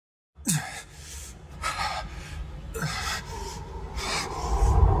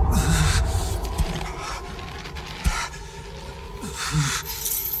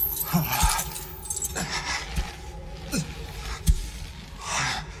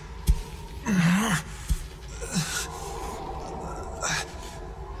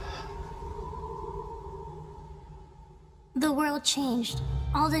world changed.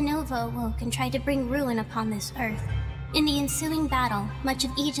 All de Novo awoke and tried to bring ruin upon this Earth. In the ensuing battle, much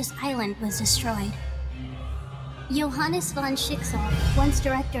of Aegis Island was destroyed. Johannes von Schicksal, once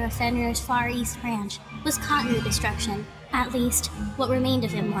director of Fenrir's Far East branch, was caught in the destruction. At least, what remained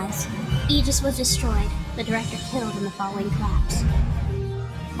of him was. Aegis was destroyed, the director killed in the following collapse.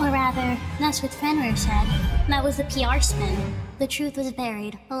 Or rather, that's what Fenrir said. That was the PR spin. The truth was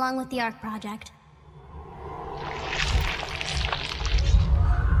buried, along with the Ark project.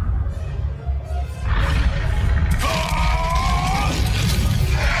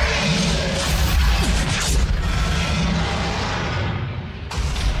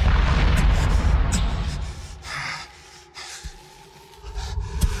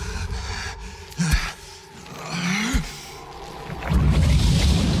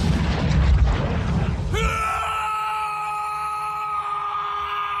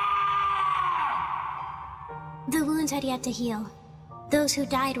 The wounds had yet to heal. Those who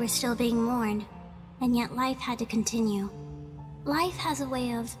died were still being mourned, and yet life had to continue. Life has a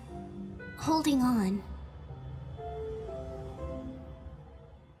way of holding on.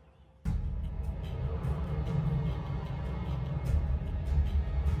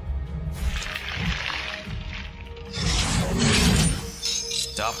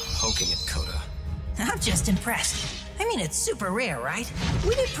 Stop poking it, Coda. I'm just impressed. I mean, it's super rare, right?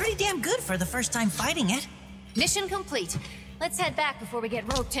 We did pretty damn good for the first time fighting it. Mission complete. Let's head back before we get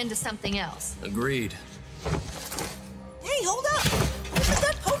roped into something else. Agreed. Hey, hold up! I haven't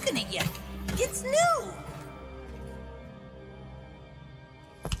done poking it yet. It's new!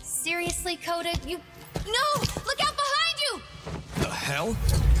 Seriously, Coda? You... No! Look out behind you! The hell?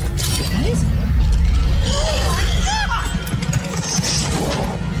 What is it? Oh my God!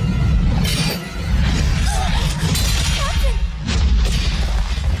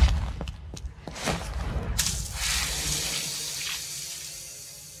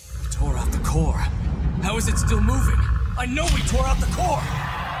 Tore out the core. How is it still moving? I know we tore out the core!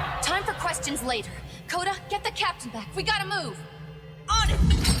 Time for questions later. Coda, get the captain back. We gotta move. On it!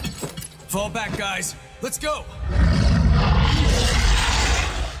 Fall back, guys. Let's go!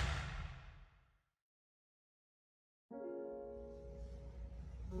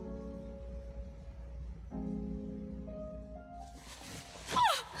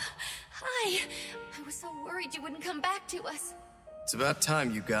 Hi. I was so worried you wouldn't come back to us. It's about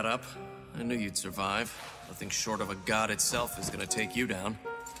time you got up. I knew you'd survive. Nothing short of a god itself is gonna take you down.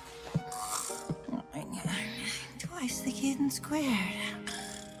 Twice the kid and squared.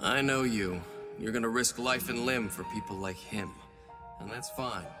 I know you. You're gonna risk life and limb for people like him. And that's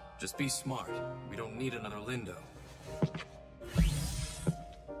fine. Just be smart. We don't need another Lindo.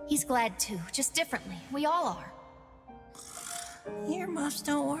 He's glad too, just differently. We all are. Earmuffs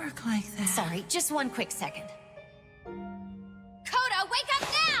don't work like that. Sorry, just one quick second. Coda, wake up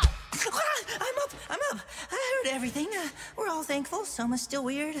now! I'm up. I heard everything. We're all thankful. Soma's still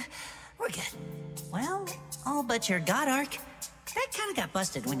weird. We're good. Well, all but your god arc. That kind of got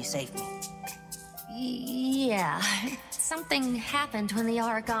busted when you saved me. Yeah, something happened when the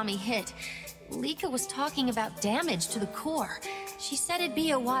origami hit. Lika was talking about damage to the core. She said it'd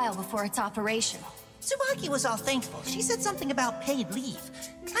be a while before it's operational. Tsubaki was all thankful. She said something about paid leave.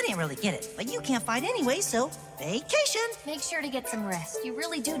 I didn't really get it, but you can't fight anyway, so vacation. Make sure to get some rest. You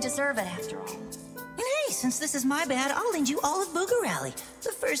really do deserve it after all. And hey, since this is my bad, I'll lend you all of Booger Rally.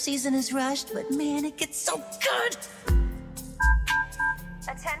 The first season is rushed, but man, it gets so good!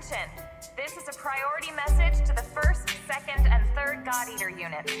 Attention. This is a priority message to the 1st, 2nd, and 3rd God Eater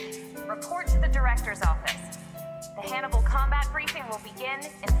units. Report to the Director's office. The Hannibal combat briefing will begin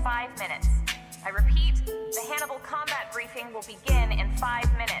in 5 minutes. I repeat, the Hannibal combat briefing will begin in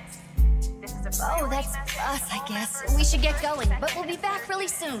 5 minutes. This is a Oh, that's us, I guess. We should get going, but we'll be back really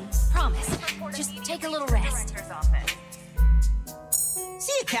soon. Promise. Just take a little rest.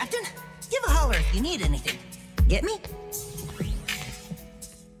 See you, Captain. Give a holler if you need anything. Get me?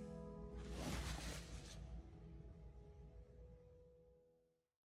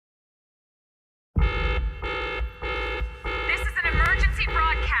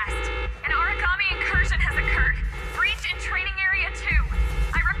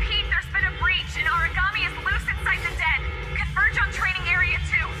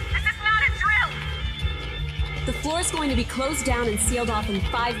 The floor is going to be closed down and sealed off in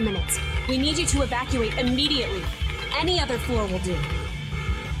 5 minutes. We need you to evacuate immediately. Any other floor will do.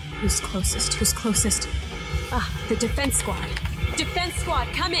 Who's closest? Who's closest? Ah, the defense squad. Defense squad,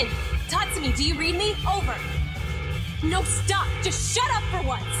 come in. Tatsumi, do you read me? Over. No, stop. Just shut up for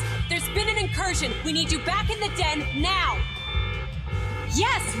once. There's been an incursion. We need you back in the den now.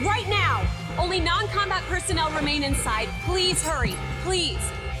 Yes, right now! Only non-combat personnel remain inside. Please hurry. Please.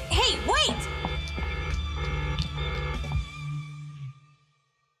 Hey, wait!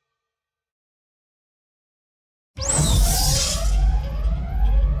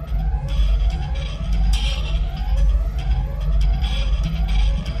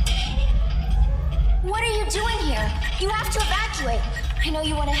 What are you doing here? You have to evacuate. I know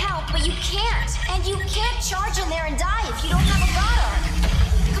you want to help, but you can't. And you can't charge in there and die if you don't have a god arc.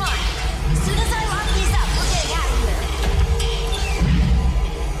 Come on. As soon as I lock these up, we're getting out of here.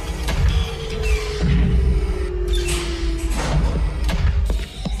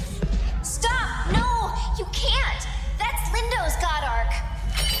 Stop! No! You can't! That's Lindo's god arc.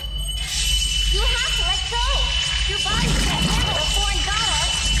 You have to let go! Your body can't handle a foreign god arc.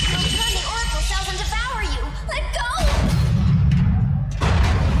 It'll turn the oracle cells and devour you. Let go!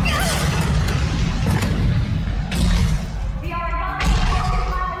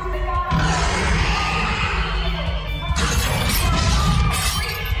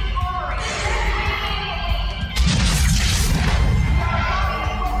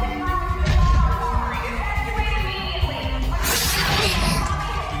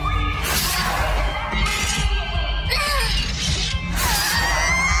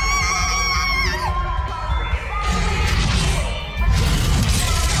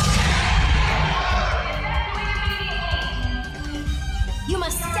 You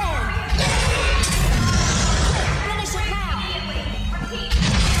must stand. Finish it now.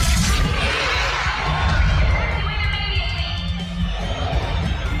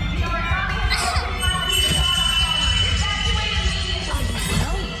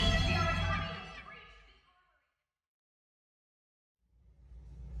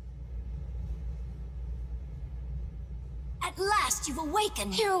 At last, you've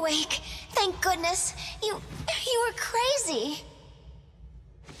awakened. You're awake. Thank goodness. You were crazy.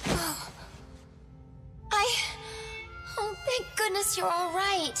 Oh, thank goodness you're all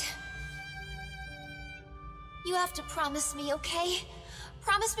right. You have to promise me, okay?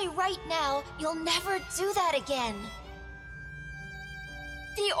 Promise me right now you'll never do that again.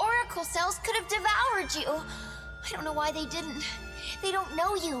 The oracle cells could have devoured you. I don't know why they didn't. They don't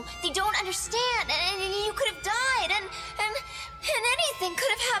know you. They don't understand. And you could have died. And anything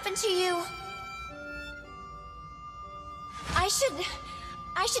could have happened to you.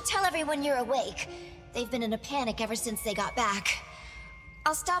 I should tell everyone you're awake. They've been in a panic ever since they got back.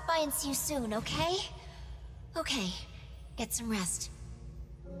 I'll stop by and see you soon, okay? Okay. Get some rest.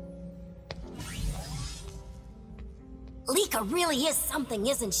 Lika really is something,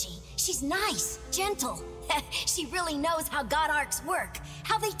 isn't she? She's nice, gentle. She really knows how god arcs work,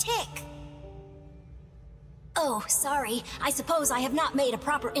 how they tick. Oh, sorry. I suppose I have not made a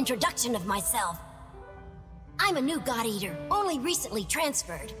proper introduction of myself. I'm a new God Eater, only recently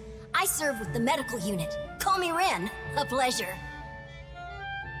transferred. I serve with the medical unit. Call me Ren. A pleasure.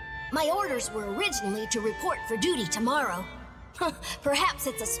 My orders were originally to report for duty tomorrow. Perhaps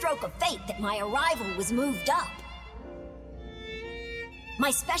it's a stroke of fate that my arrival was moved up.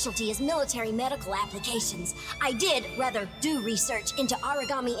 My specialty is military medical applications. I did, rather, do research into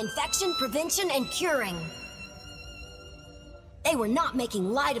origami infection, prevention, and curing. They were not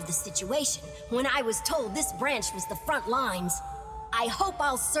making light of the situation when I was told this branch was the front lines. I hope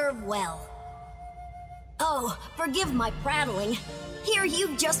I'll serve well. Oh, forgive my prattling. Here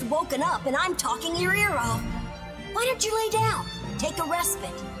you've just woken up and I'm talking your ear off. Why don't you lay down? Take a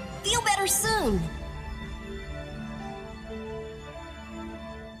respite. Feel better soon.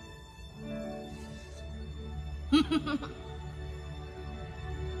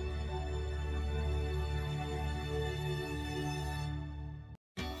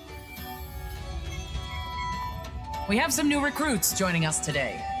 We have some new recruits joining us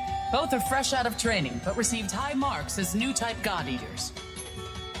today. Both are fresh out of training, but received high marks as new type God Eaters.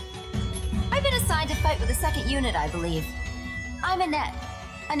 I've been assigned to fight with the 2nd unit, I believe. I'm Annette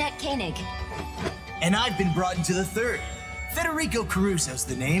Koenig. And I've been brought into the 3rd. Federico Caruso's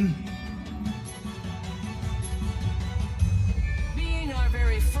the name. Being our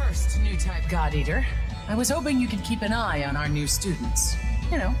very first new type God Eater, I was hoping you could keep an eye on our new students.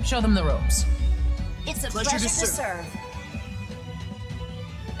 You know, show them the ropes. It's a pleasure to serve.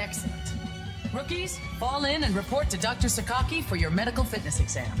 Excellent. Rookies, fall in and report to Dr. Sakaki for your medical fitness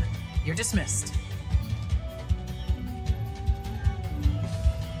exam. You're dismissed.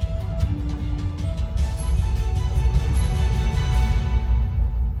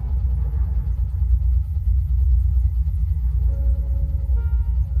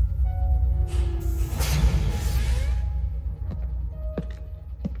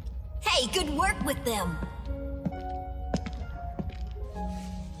 Hey, good work with them.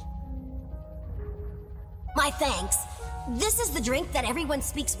 My thanks. This is the drink that everyone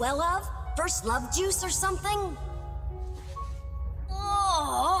speaks well of? First love juice or something?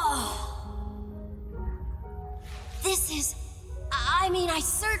 Oh. This is... I mean, I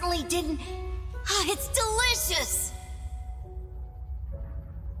certainly didn't... It's delicious!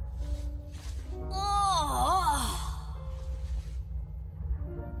 Oh.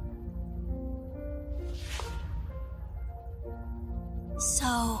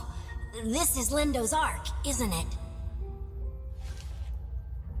 So, this is Lindo's arc, isn't it?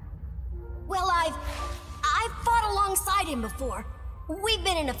 Well, I've fought alongside him before. We've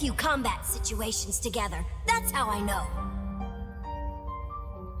been in a few combat situations together. That's how I know.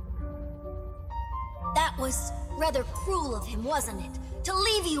 That was rather cruel of him, wasn't it? To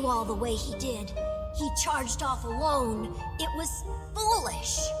leave you all the way he did. He charged off alone. It was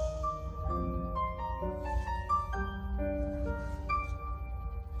foolish.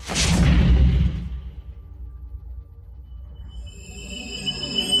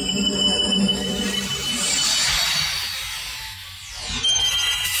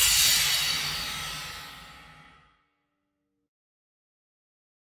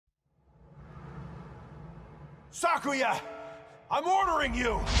 Sakuya! I'm ordering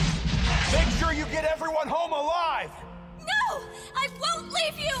you! Make sure you get everyone home alive! No! I won't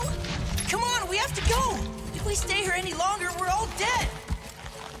leave you! Come on, we have to go! If we stay here any longer, we're all dead!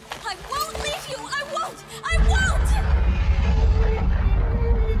 I won't leave you! I won't! I won't!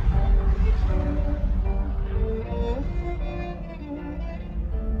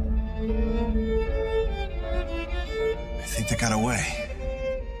 I think they got away.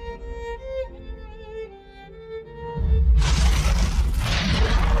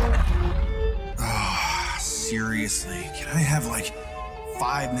 Seriously, can I have like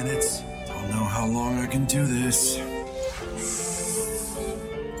 5 minutes? Don't know how long I can do this.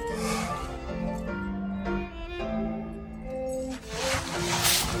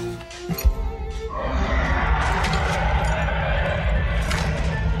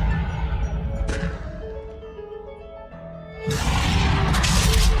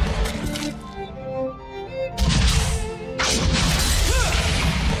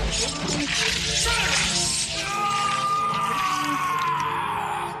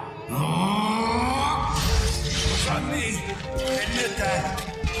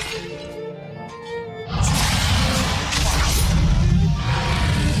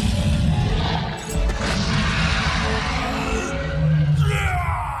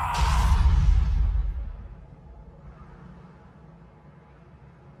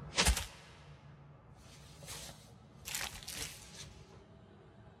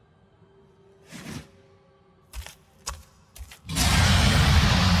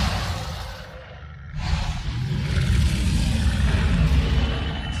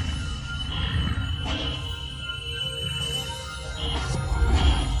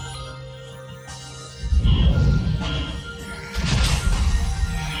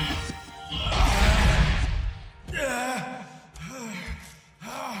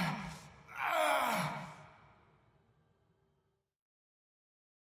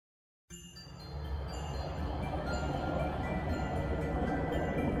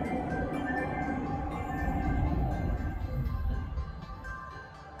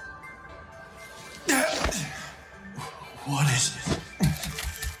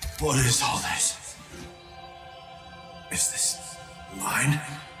 What is all this? Is this mine?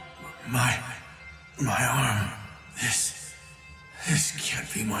 My arm. This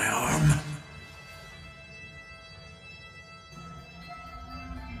can't be my arm.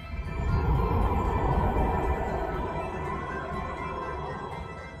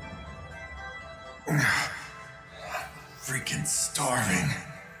 Freaking starving.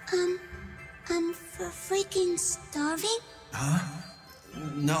 I'm freaking starving? Huh?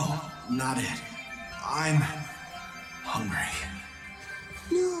 No, not it. I'm hungry.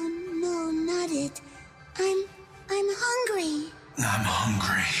 No, not it. I'm hungry. I'm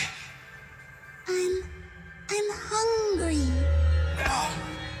hungry. I'm hungry.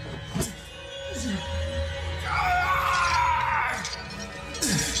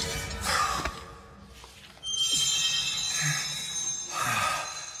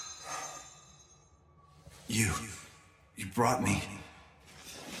 You brought me.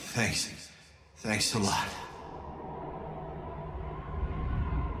 Thanks a lot.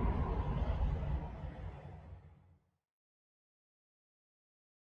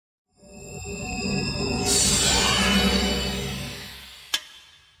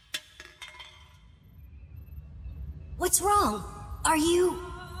 What's wrong? Are you...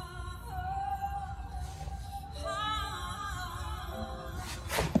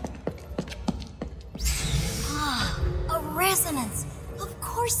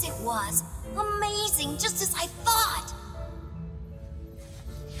 missing, just as I thought.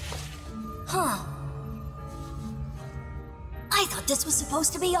 Huh. I thought this was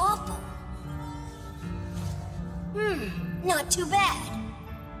supposed to be awful. Not too bad.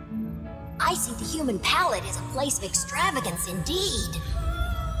 I see the human palate as a place of extravagance indeed.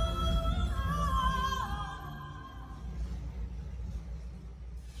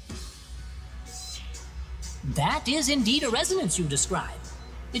 That is indeed a resonance you describe.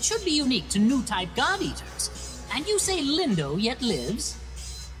 It should be unique to new type God Eaters. And you say Lindo yet lives?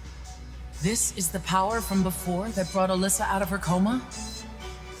 This is the power from before that brought Alyssa out of her coma?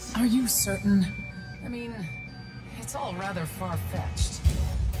 Are you certain? I mean, it's all rather far-fetched.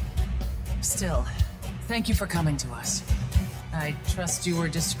 Still, thank you for coming to us. I trust you were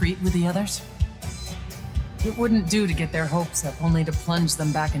discreet with the others? It wouldn't do to get their hopes up only to plunge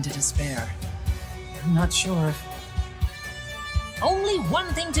them back into despair. I'm not sure if... Only one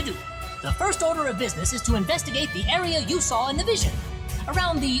thing to do. The first order of business is to investigate the area you saw in the vision.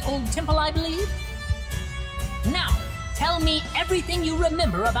 Around the old temple, I believe? Now, tell me everything you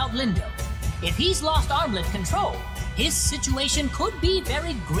remember about Lindo. If he's lost armlet control, his situation could be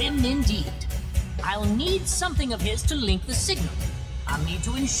very grim indeed. I'll need something of his to link the signal. I'll need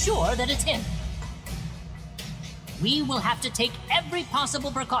to ensure that it's him. We will have to take every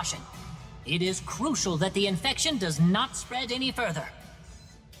possible precaution. It is crucial that the infection does not spread any further.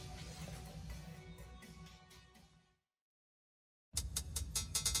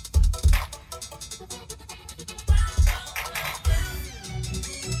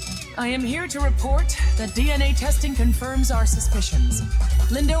 I am here to report that DNA testing confirms our suspicions.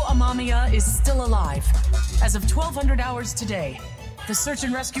 Lindo Amamiya is still alive. As of 1200 hours today, the search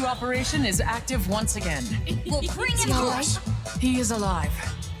and rescue operation is active once again. We'll bring him home. He is alive,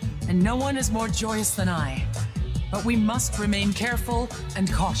 and no one is more joyous than I. But we must remain careful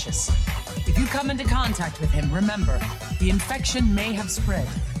and cautious. If you come into contact with him, remember, the infection may have spread.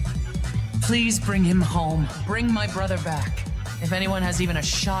 Please bring him home. Bring my brother back. If anyone has even a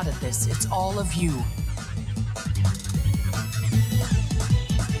shot at this, it's all of you.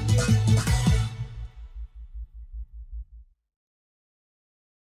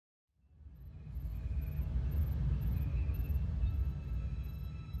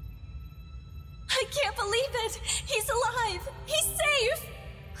 I can't believe it! He's alive! He's safe!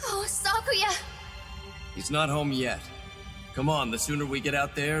 Oh, Sakuya! He's not home yet. Come on, the sooner we get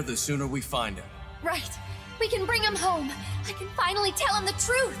out there, the sooner we find him. Right. We can bring him home. I can finally tell him the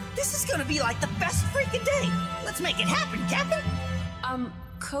truth. This is gonna be like the best freaking day. Let's make it happen, Captain.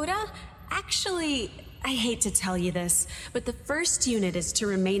 Coda? Actually, I hate to tell you this, but the first unit is to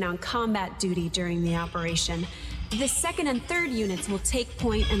remain on combat duty during the operation. The second and third units will take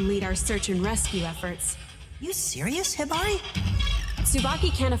point and lead our search and rescue efforts. You serious, Hibari?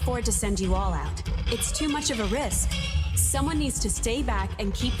 Tsubaki can't afford to send you all out. It's too much of a risk. Someone needs to stay back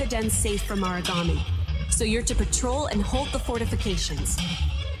and keep the den safe from Aragami. So you're to patrol and hold the fortifications.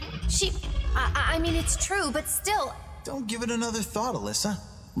 I mean, it's true, but still... Don't give it another thought, Alyssa.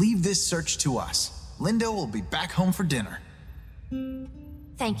 Leave this search to us. Lindo will be back home for dinner.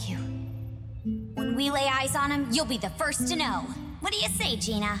 Thank you. When we lay eyes on him, you'll be the first to know. What do you say,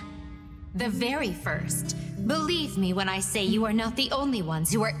 Gina? The very first. Believe me when I say you are not the only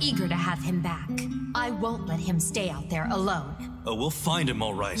ones who are eager to have him back. I won't let him stay out there alone. Oh, we'll find him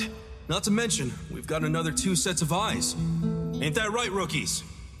all right. Not to mention, we've got another 2 sets of eyes. Ain't that right, rookies?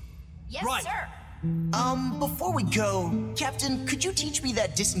 Yes, right. sir. Before we go, Captain, could you teach me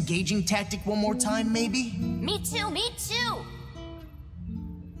that disengaging tactic one more time, maybe? Me too, me too.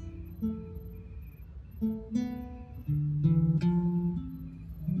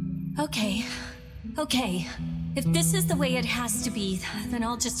 Okay. If this is the way it has to be, then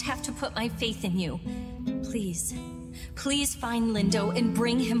I'll just have to put my faith in you. Please find Lindo and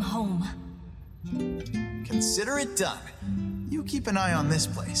bring him home. Consider it done. You keep an eye on this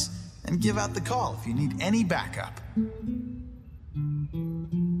place, and give out the call if you need any backup.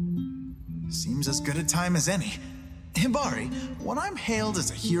 Seems as good a time as any. Hibari, when I'm hailed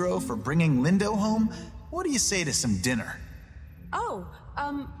as a hero for bringing Lindo home, what do you say to some dinner?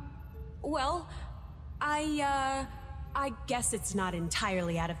 Well, I guess it's not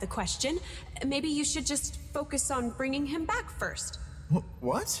entirely out of the question. Maybe you should just focus on bringing him back first.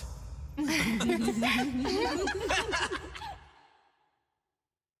 What?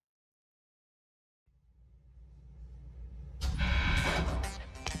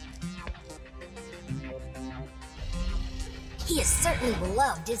 He is certainly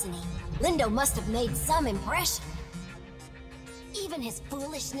beloved, isn't he? Lindo must have made some impression. Even his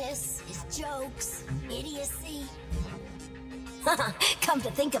foolishness, his jokes, idiocy. Come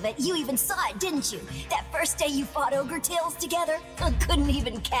to think of it, you even saw it, didn't you? That first day you fought Ogre Tails together? I couldn't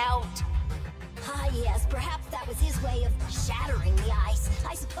even count. Ah, yes, perhaps that was his way of shattering the ice.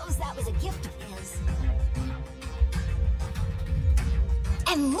 I suppose that was a gift of his.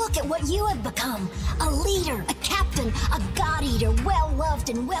 And look at what you have become. A leader, a captain, a god-eater, well-loved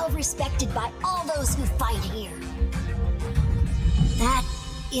and well-respected by all those who fight here. That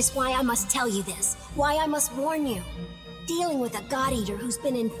is why I must tell you this, why I must warn you. Dealing with a god-eater who's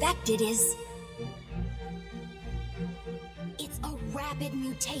been infected is... It's a rapid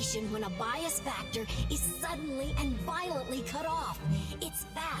mutation when a bias factor is suddenly and violently cut off. It's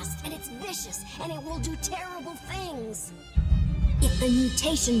fast and it's vicious and it will do terrible things. If the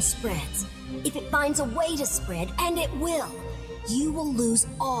mutation spreads, if it finds a way to spread, and it will, you will lose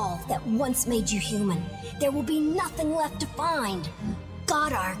all that once made you human. There will be nothing left to find.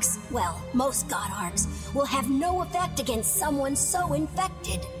 God Arcs, well, most God Arcs, will have no effect against someone so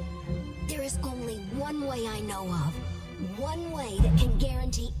infected. There is only one way I know of, one way that can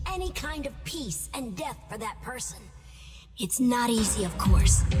guarantee any kind of peace and death for that person. It's not easy, of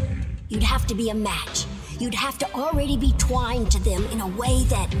course. You'd have to be a match. You'd have to already be twined to them in a way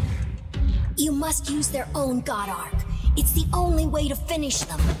that... You must use their own God Arc. It's the only way to finish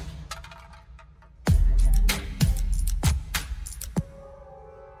them.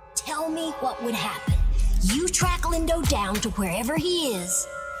 Tell me what would happen. You track Lindo down to wherever he is.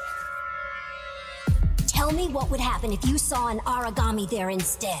 Tell me what would happen if you saw an Aragami there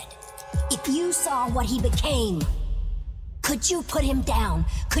instead. If you saw what he became. Could you put him down?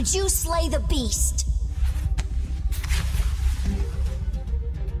 Could you slay the beast?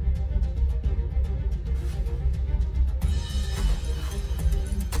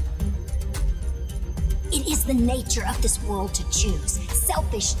 It is the nature of this world to choose.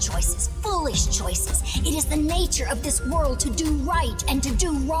 Selfish choices, foolish choices. It is the nature of this world to do right and to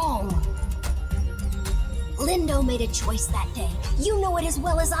do wrong. Lindo made a choice that day. You know it as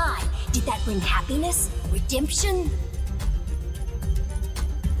well as I. Did that bring happiness? Redemption?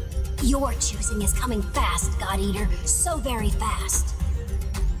 Your choosing is coming fast, God Eater. So very fast.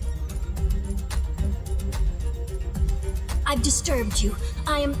 I've disturbed you.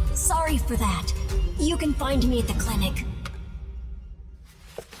 I am sorry for that. You can find me at the clinic.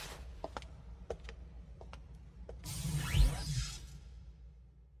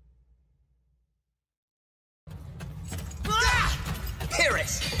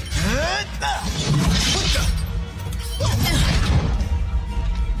 Paris! What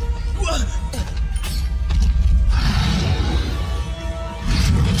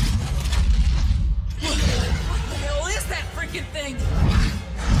the hell is that freaking thing?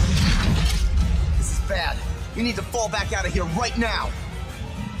 This is bad. You need to fall back out of here right now.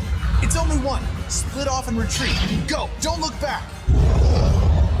 It's only one. Split off and retreat. Go! Don't look back!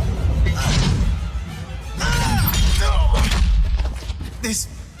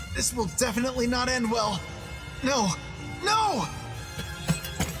 This will definitely not end well. No! No!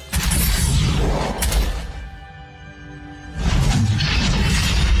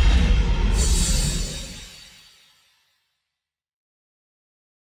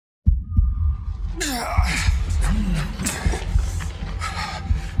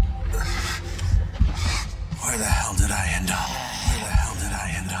 Where the hell did I end up? Where the hell did I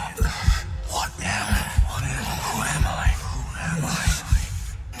end up? What am I? Who am I? Who am I?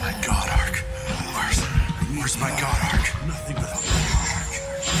 My God Arc. Where's my God Arc? Nothing without my God Arc.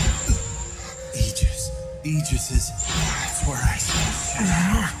 Aegis. Aegis is... That's where I...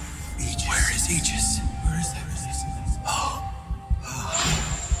 Aegis. Where is Aegis? Where is that? Oh.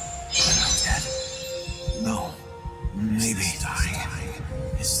 Am I dead? No. Maybe he's dying.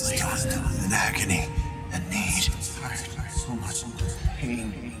 His sleep in agony and need. So much pain.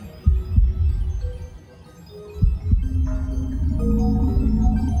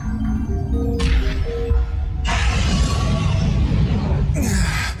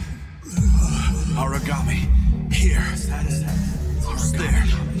 Aragami, here. There.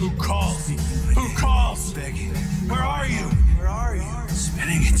 Who calls? Who calls? Begging. Where are you? Where are you?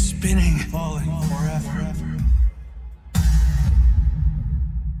 Spinning, it's spinning. Falling forever.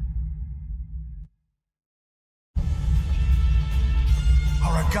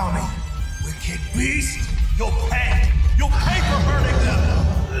 Aragami, wicked beast! You'll pay! You'll pay for hurting them!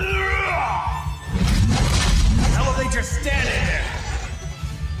 How are they just standing there?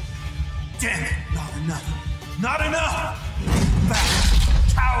 Damn it! Not enough. Not enough! Fat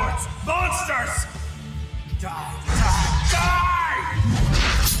cowards! Monsters! Die! Die! Die!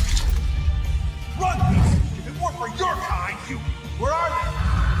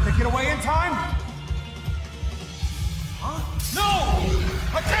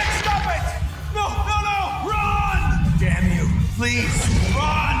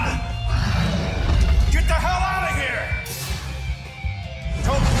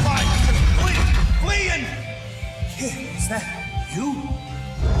 fleeing! Kid, is that you?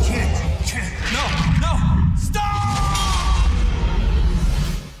 Kid, no! Stop!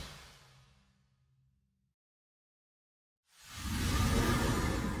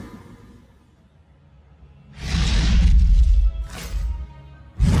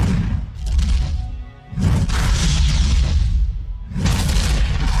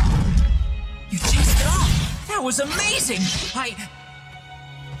 You chased it off! That was amazing!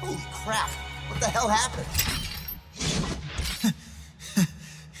 Holy crap! What the hell happened?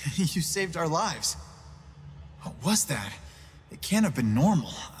 You saved our lives. What was that? It can't have been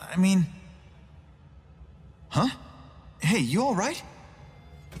normal. I mean... Huh? Hey, you alright?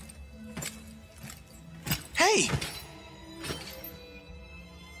 Hey!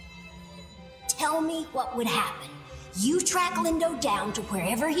 Tell me what would happen. You track Lindo down to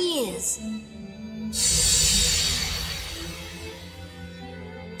wherever he is.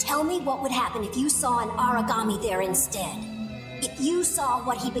 Tell me what would happen if you saw an Aragami there instead. If you saw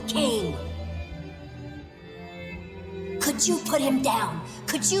what he became. Could you put him down?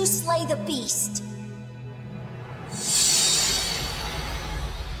 Could you slay the beast?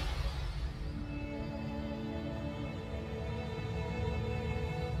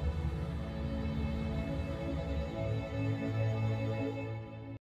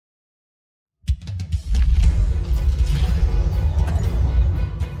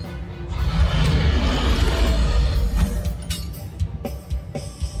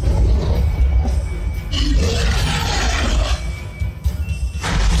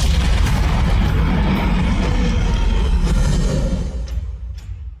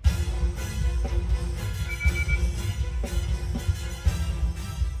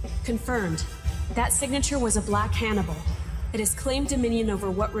 Confirmed. That signature was a Black Hannibal. It has claimed dominion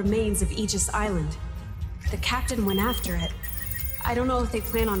over what remains of Aegis Island. The captain went after it. I don't know if they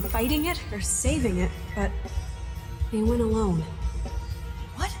plan on fighting it or saving it, but they went alone.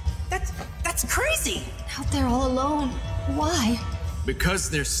 What? That's crazy! Out there all alone. Why? Because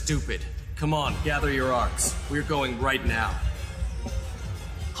they're stupid. Come on, gather your arcs. We're going right now.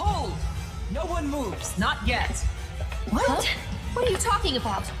 Hold! No one moves, not yet. What? Huh? What are you talking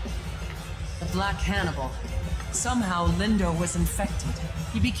about? The Black Hannibal. Somehow Lindo was infected.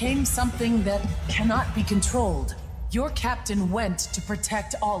 He became something that cannot be controlled. Your captain went to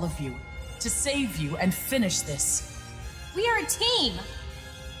protect all of you, to save you and finish this. We are a team!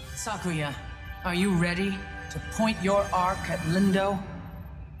 Sakuya, are you ready to point your arc at Lindo?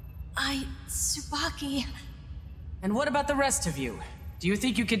 Tsubaki... And what about the rest of you? Do you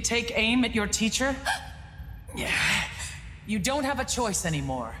think you could take aim at your teacher? Yeah. You don't have a choice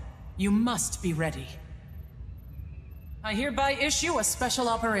anymore. You must be ready. I hereby issue a special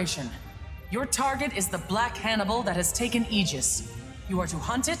operation. Your target is the Black Hannibal that has taken Aegis. You are to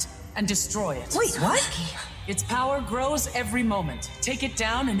hunt it and destroy it. Wait, what? Its power grows every moment. Take it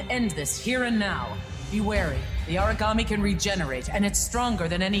down and end this here and now. Be wary. The Aragami can regenerate, and it's stronger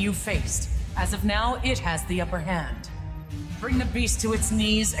than any you faced. As of now, it has the upper hand. Bring the beast to its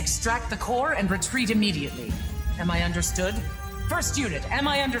knees, extract the core, and retreat immediately. Am I understood? First unit, am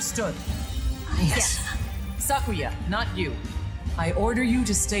I understood? Yes. Sakuya, not you. I order you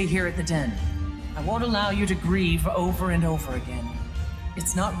to stay here at the den. I won't allow you to grieve over and over again.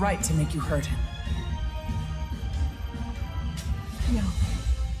 It's not right to make you hurt him.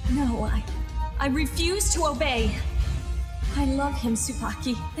 No, I refuse to obey. I love him,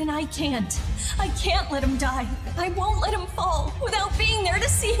 Tsubaki, and I can't. I can't let him die. I won't let him fall without being there to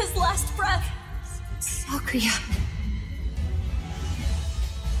see his last breath. Sakuya.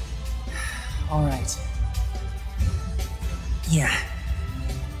 All right. Yeah,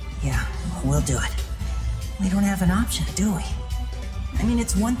 we'll do it. We don't have an option, do we? I mean,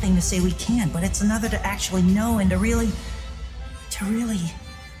 it's one thing to say we can, but it's another to actually know and to really...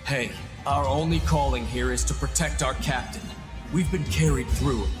 Hey, our only calling here is to protect our captain. We've been carried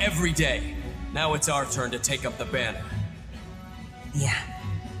through every day. Now it's our turn to take up the banner. Yeah.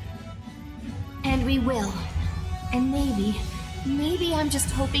 And we will. And maybe I'm just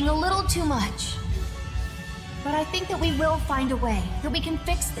hoping a little too much. But I think that we will find a way, that we can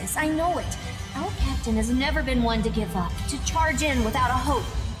fix this, I know it. Our captain has never been one to give up, to charge in without a hope.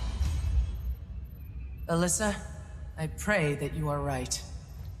 Alyssa, I pray that you are right.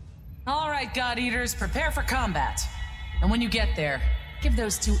 All right, God Eaters, prepare for combat. And when you get there, give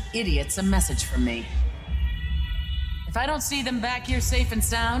those two idiots a message from me. If I don't see them back here safe and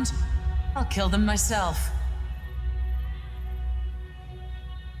sound, I'll kill them myself.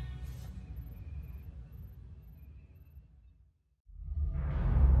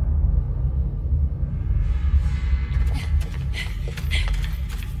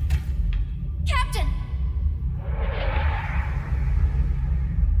 Captain!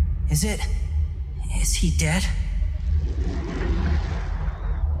 Is he dead?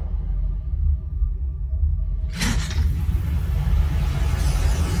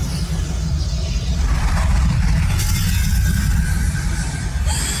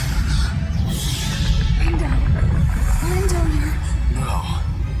 Lindo, you're... No.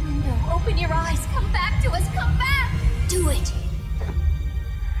 Lindo, open your eyes. Come back to us. Come back. Do it.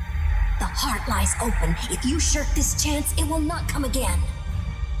 The heart lies open. If you shirk this chance, it will not come again.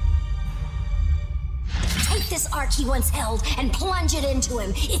 Take this arc he once held and plunge it into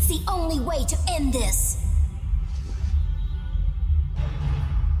him. It's the only way to end this.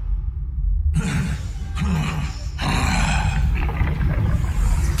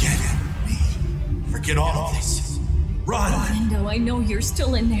 Forget all of this. Run! Lindo, I know you're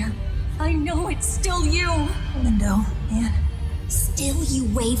still in there. I know it's still you. Lindo, man. Still you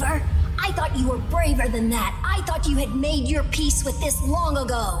waver? I thought you were braver than that. I thought you had made your peace with this long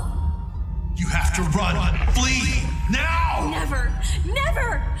ago. You have to run! Flee! Now! Never!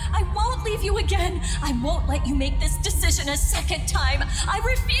 Never! I won't leave you again! I won't let you make this decision a second time! I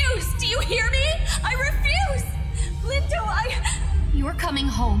refuse! Do you hear me? I refuse! Lindo, You're coming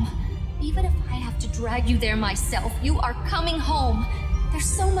home. Even if I have to drag you there myself, you are coming home. There's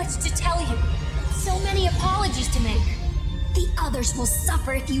so much to tell you. So many apologies to make. The others will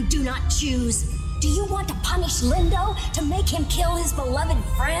suffer if you do not choose. Do you want to punish Lindo to make him kill his beloved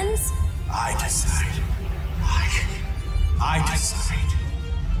friends? I decide. I decide.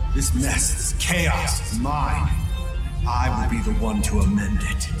 This mess, this chaos is mine. I will be the one to amend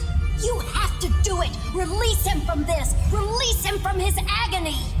it. You have to do it! Release him from this! Release him from his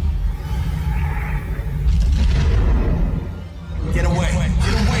agony! Get away!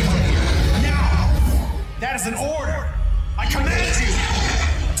 Get away from here! Now! That is an order! I command you!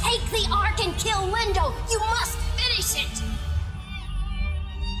 Take the ark and kill Lindo! You must finish it!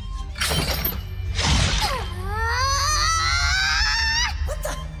 What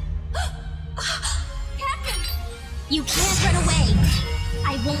the? Captain! You can't run away.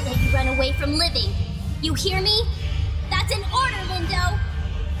 I won't let you run away from living. You hear me? That's an order, Lindo!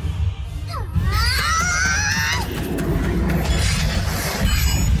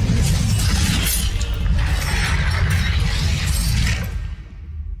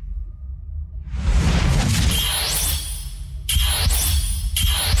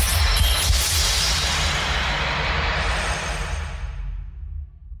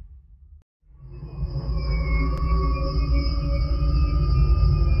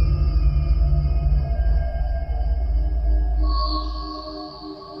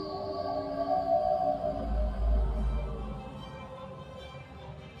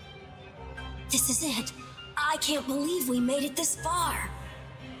 This is it. I can't believe we made it this far.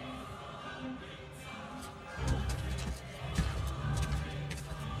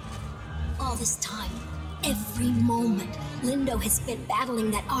 All this time, every moment, Lindo has spent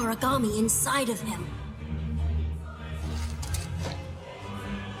battling that origami inside of him.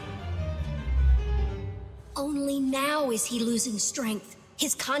 Only now is he losing strength.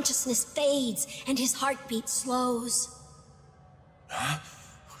 His consciousness fades and his heartbeat slows. Huh?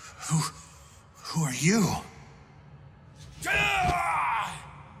 Who are you?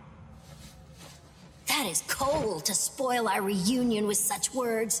 That is cold to spoil our reunion with such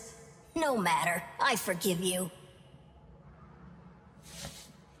words. No matter, I forgive you.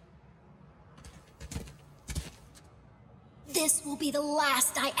 This will be the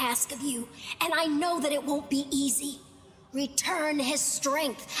last I ask of you, and I know that it won't be easy. Return his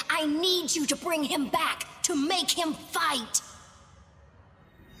strength. I need you to bring him back, to make him fight.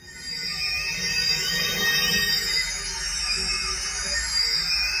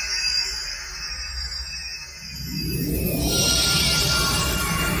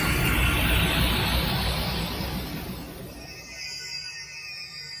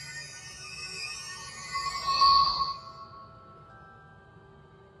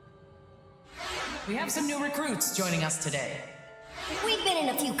 We have some new recruits joining us today. We've been in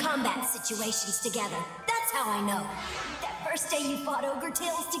a few combat situations together. That's how I know. That first day you fought ogre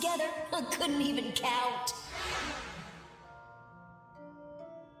tails together, I couldn't even count.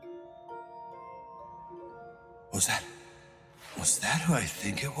 Was that who I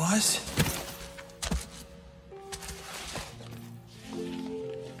think it was?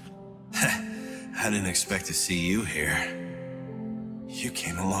 I didn't expect to see you here. You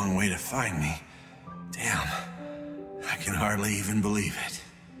came a long way to find me. Damn, I can hardly even believe it.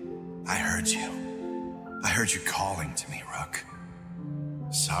 I heard you. I heard you calling to me, Rook.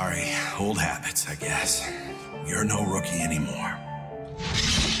 Sorry, old habits, I guess. You're no rookie anymore.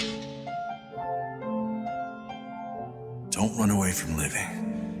 Don't run away from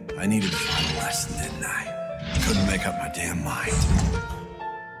living. I needed to find a lesson, didn't I? Couldn't make up my damn mind.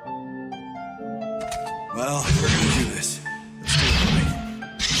 Well, we're gonna do this. Let's do it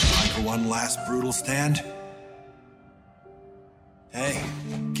right. Time for one last brutal stand? Hey,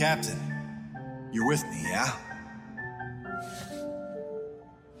 Captain. You're with me, yeah?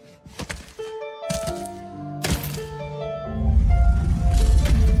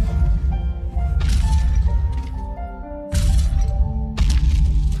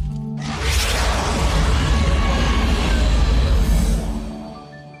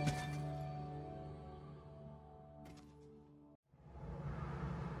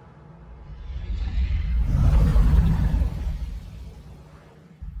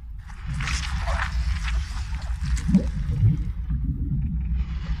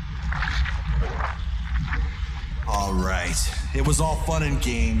 It was all fun and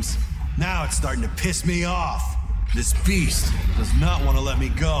games. Now it's starting to piss me off. This beast does not want to let me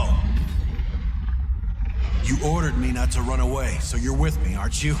go. You ordered me not to run away, so you're with me,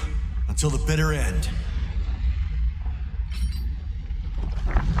 aren't you? Until the bitter end.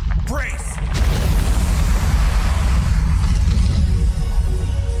 Brace!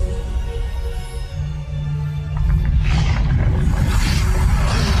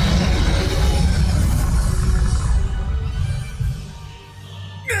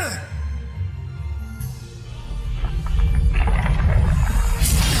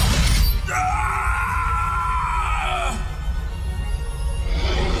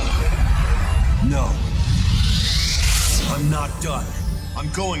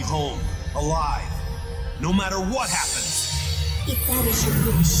 Going home, alive, no matter what happens. If that is your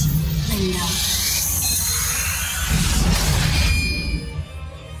wish, then no.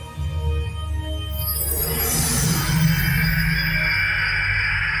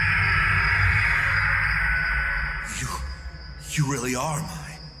 You really are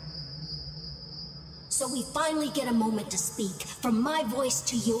mine. So we finally get a moment to speak, from my voice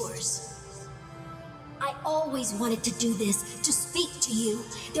to yours. I always wanted to do this, to speak to you.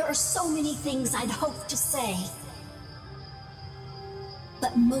 There are so many things I'd hoped to say.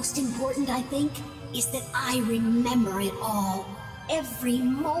 But most important, I think, is that I remember it all. Every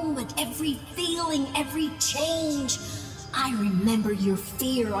moment, every feeling, every change. I remember your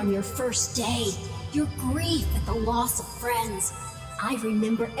fear on your first day, your grief at the loss of friends. I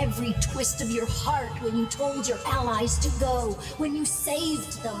remember every twist of your heart when you told your allies to go, when you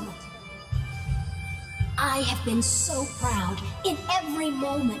saved them. I have been so proud, in every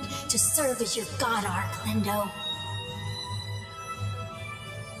moment, to serve as your God Ark, Lindo.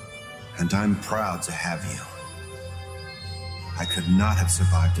 And I'm proud to have you. I could not have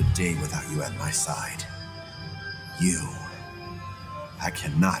survived a day without you at my side. You. I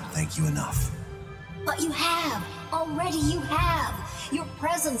cannot thank you enough. But you have. Already you have. Your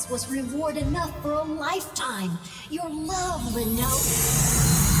presence was reward enough for a lifetime. Your love, Lindo.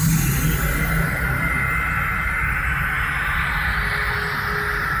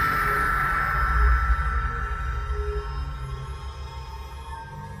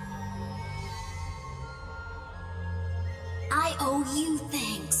 I owe you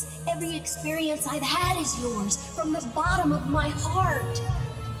thanks. Every experience I've had is yours, from the bottom of my heart.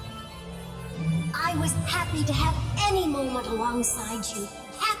 I was happy to have any moment alongside you,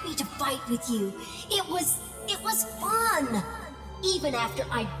 happy to fight with you. It was fun. Even after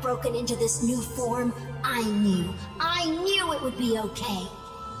I'd broken into this new form, I knew it would be okay.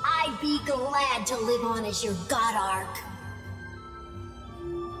 I'd be glad to live on as your God Ark.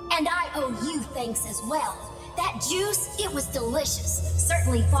 And I owe you thanks as well. That juice, it was delicious.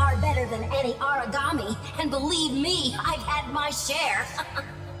 Certainly far better than any origami. And believe me, I've had my share.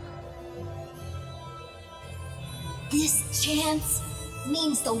 This chance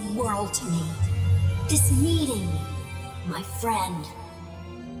means the world to me. This meeting, my friend.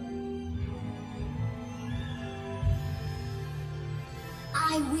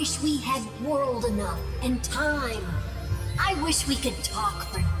 I wish we had world enough and time. I wish we could talk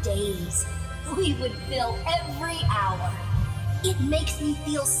for days. We would fill every hour. It makes me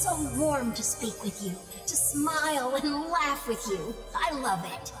feel so warm to speak with you, to smile and laugh with you. I love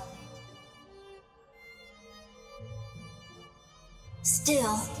it.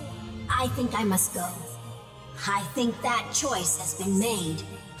 Still, I think I must go. I think that choice has been made.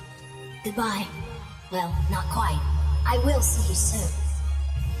 Goodbye. Well, not quite. I will see you soon.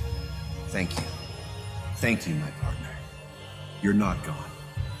 Thank you. Thank you, my partner. You're not gone.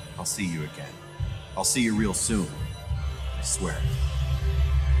 I'll see you again. I'll see you real soon. I swear.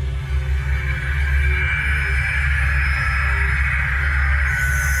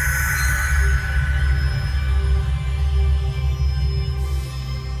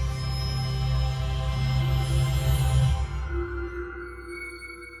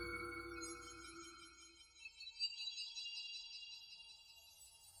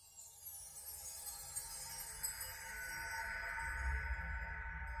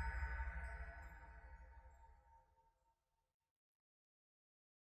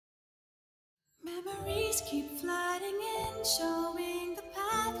 Memories keep flooding in, showing the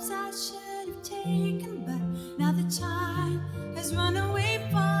paths I should have taken, but now the time has run away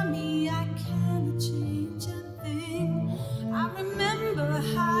from me. I cannot change a thing. I remember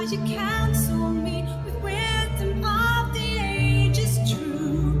how you counseled me with wisdom of the ages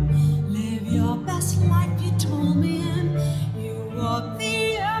true. Live your best life, you told me, and you walked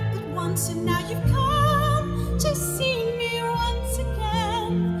the earth at once, and now you've come to see me once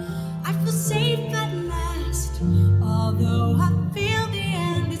again. I feel safe at last, although I feel the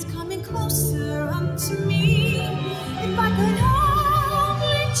end is coming closer unto me. If I could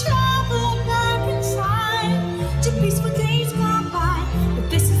only travel back in time to peaceful days gone by, but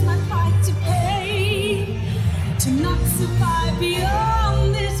this is my price to pay, to not survive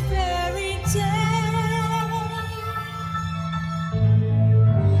beyond this very day.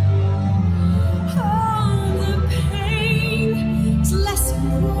 Oh, the pain is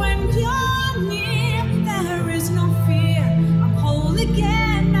lessened when you're near. There is no fear, I'm whole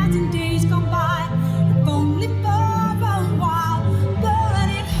again as in days gone by, if only for a while. But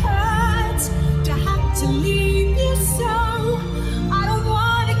it hurts to have to leave you so. I don't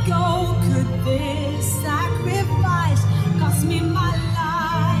want to go. Could this sacrifice cost me my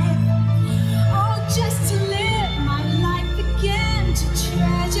life? Oh, just to live my life again, to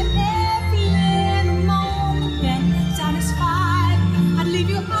treasure every little moment, then satisfied I'd leave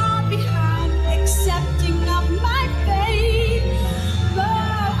you all behind, accepting of my fate. But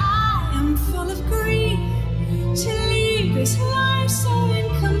I am full of grief to leave this life so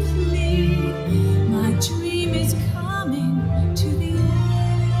incomplete. My dream is coming to the end.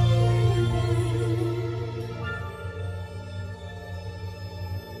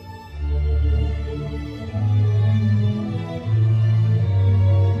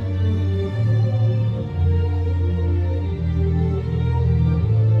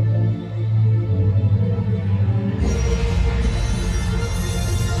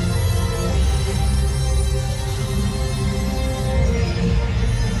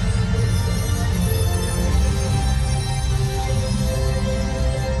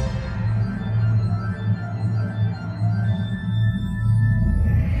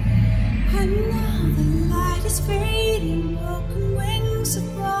 And now the light is fading, broken wings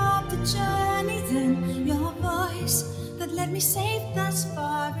above the journey. Then your voice that led me safe thus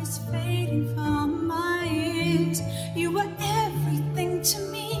far is fading from my ears. You were everything to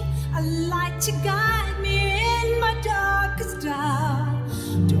me, a light to guide me in my darkest hour.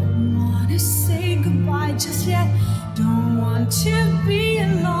 Don't want to say goodbye just yet, don't want to be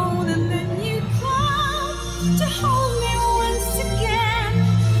alone. And then you come to hold me once again.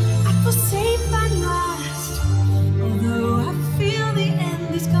 I feel safe at last, although I feel the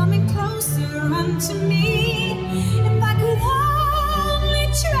end is coming closer unto me. If I could only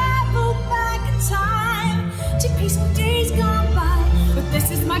travel back in time to peaceful days gone by, but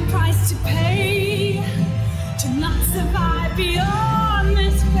this is my price to pay, to not survive beyond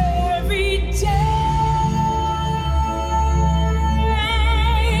this very day.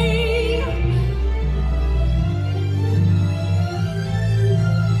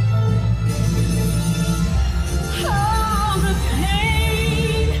 Oh, the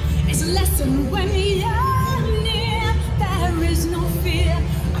pain is lessened when you're near. There is no fear,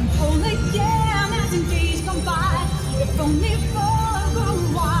 I'm whole again as in days gone by, if only for a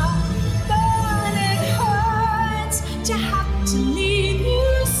while. But it hurts to have to leave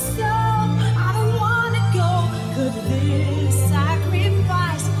you so. I don't want to go. Could this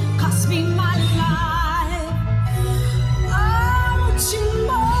sacrifice cost me my life? Oh,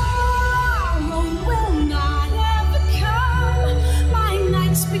 tomorrow will not ever come. My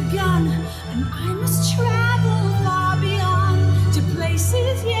night's begun, and I must travel far beyond, to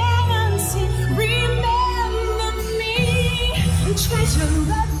places yet unseen. Remember me and treasure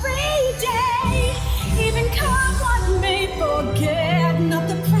every day, even come what may. Forget not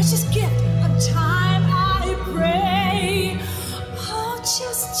the precious gift of time, I pray. Oh,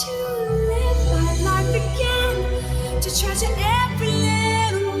 just to live my life again, to treasure every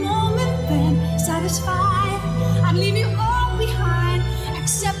little moment, then satisfied I'd leave you all behind,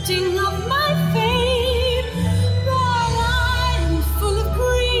 accepting of my fate. But I'm full of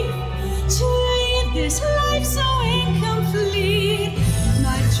grief to leave this life so incomplete.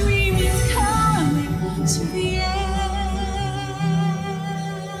 My dream is coming to the end.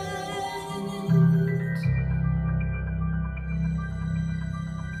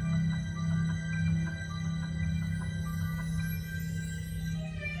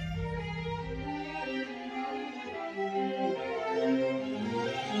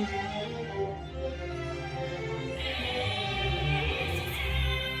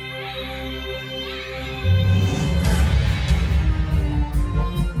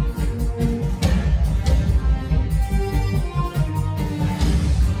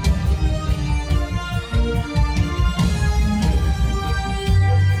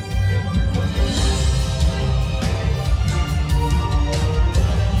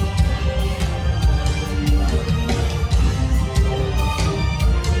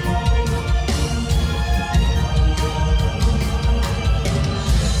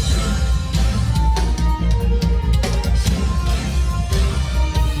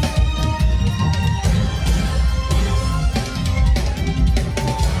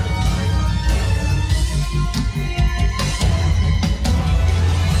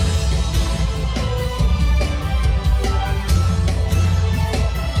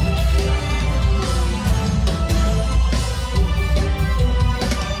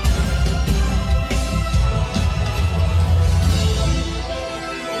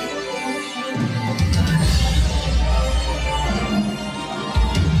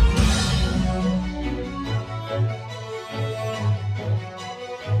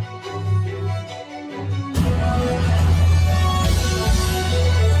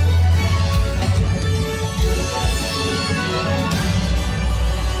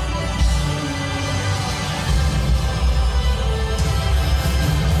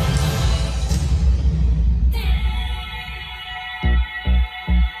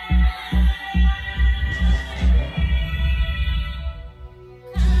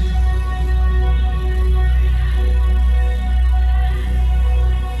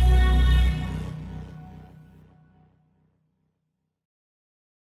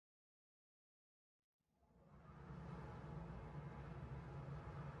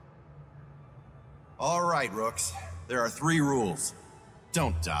 All right, Rooks. There are 3 rules.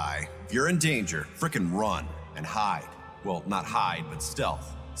 Don't die. If you're in danger, frickin' run and hide. Well, not hide, but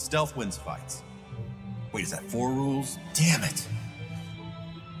stealth. Stealth wins fights. Wait, is that 4 rules? Damn it!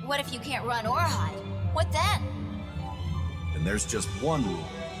 What if you can't run or hide? What then? Then there's just 1 rule.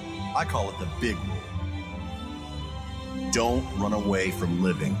 I call it the big rule. Don't run away from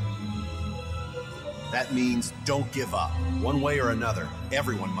living. That means don't give up. One way or another,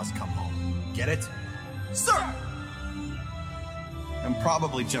 everyone must come home. Get it? Sir! I'm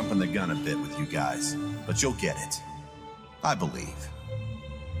probably jumping the gun a bit with you guys, but you'll get it. I believe.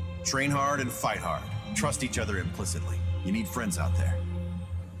 Train hard and fight hard. Trust each other implicitly. You need friends out there.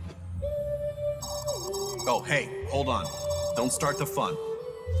 Oh, hey, hold on. Don't start the fun.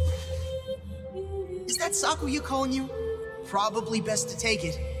 Is that Sakuya calling you? Probably best to take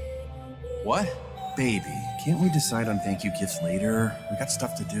it. What? Baby, can't we decide on thank you gifts later? We got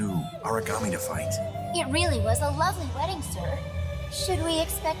stuff to do. Aragami to fight. It really was a lovely wedding, sir. Should we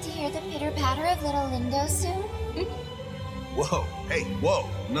expect to hear the pitter-patter of little Lindo soon? Whoa, hey, whoa.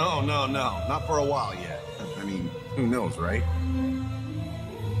 No, not for a while yet. I mean, who knows, right?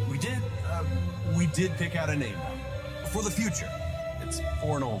 We did pick out a name, though. For the future. It's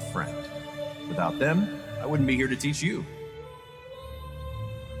for an old friend. Without them, I wouldn't be here to teach you.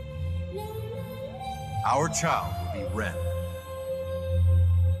 Our child will be Ren.